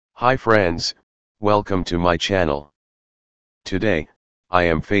Hi friends, welcome to my channel. Today, I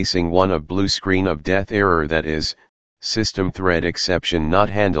am facing one of blue screen of death error, that is, system thread exception not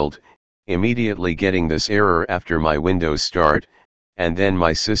handled, immediately getting this error after my Windows start, and then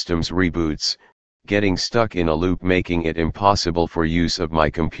my system's reboots, getting stuck in a loop making it impossible for use of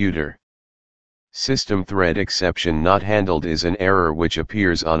my computer. System thread exception not handled is an error which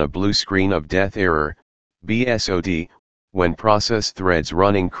appears on a blue screen of death error, BSOD, when process threads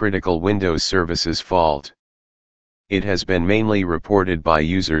running critical Windows services fault. It has been mainly reported by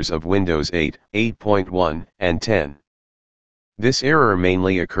users of Windows 8, 8.1, and 10. This error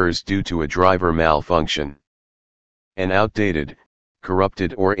mainly occurs due to a driver malfunction. An outdated,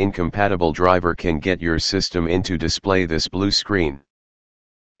 corrupted or incompatible driver can get your system into display this blue screen.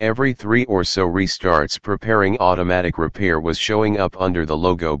 Every 3 or so restarts preparing automatic repair was showing up under the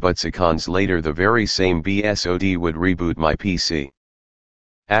logo, but seconds later the very same BSOD would reboot my PC.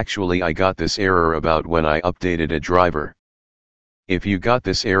 Actually, I got this error about when I updated a driver. If you got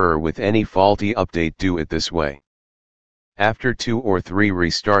this error with any faulty update, do it this way. After 2 or 3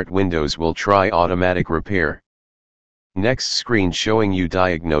 restart, Windows will try automatic repair. Next screen showing you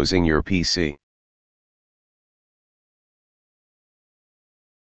diagnosing your PC.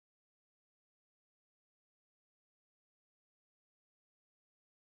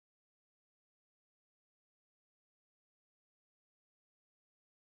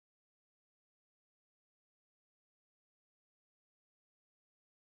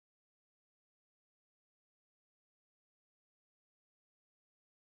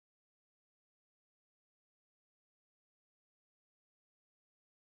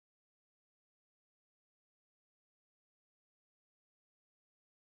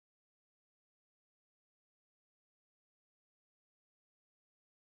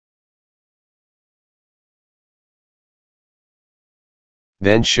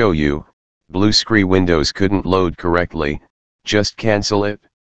 Then show you, blue screen Windows couldn't load correctly, just cancel it.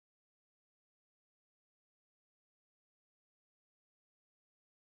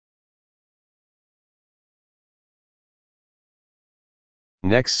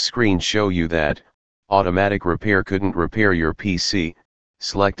 Next screen show you that, automatic repair couldn't repair your PC,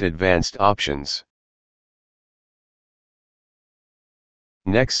 select advanced options.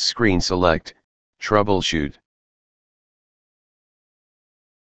 Next screen select, troubleshoot.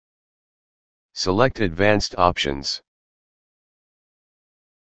 Select advanced options.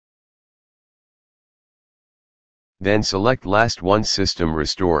 Then select last one, system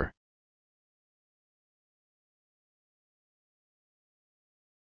restore.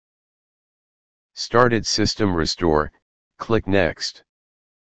 Started system restore, click next.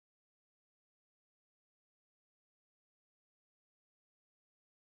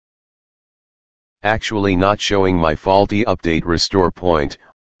 Actually not showing my faulty update restore point,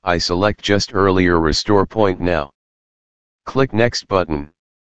 I select just earlier restore point now. Click next button.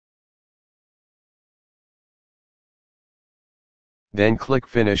 Then click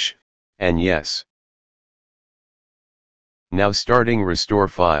finish, and yes. Now starting restore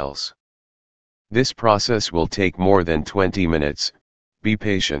files. This process will take more than 20 minutes, be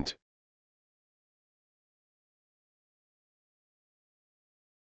patient.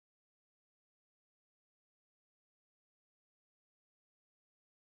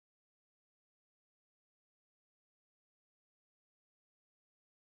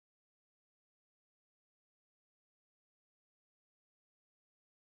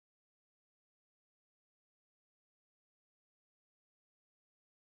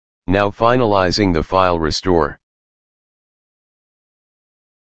 Now finalizing the file restore.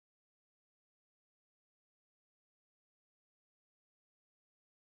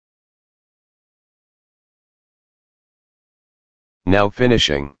 Now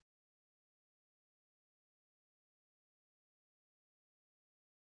finishing.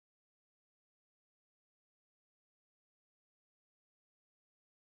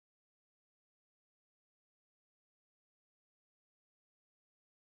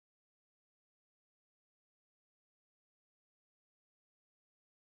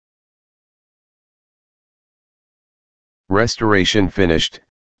 Restoration finished,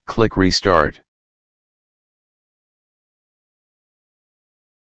 click restart.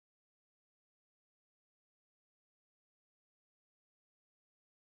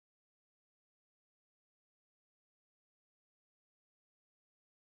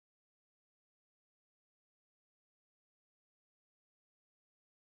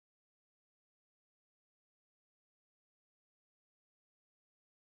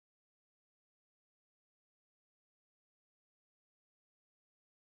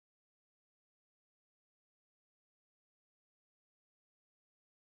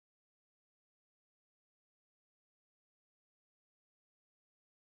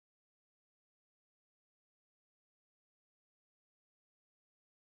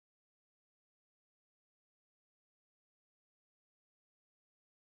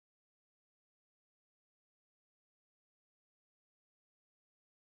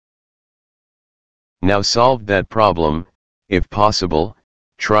 Now solved that problem, if possible,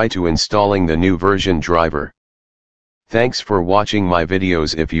 try to installing the new version driver. Thanks for watching my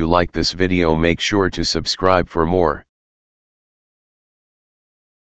videos. If you like this video, make sure to subscribe for more.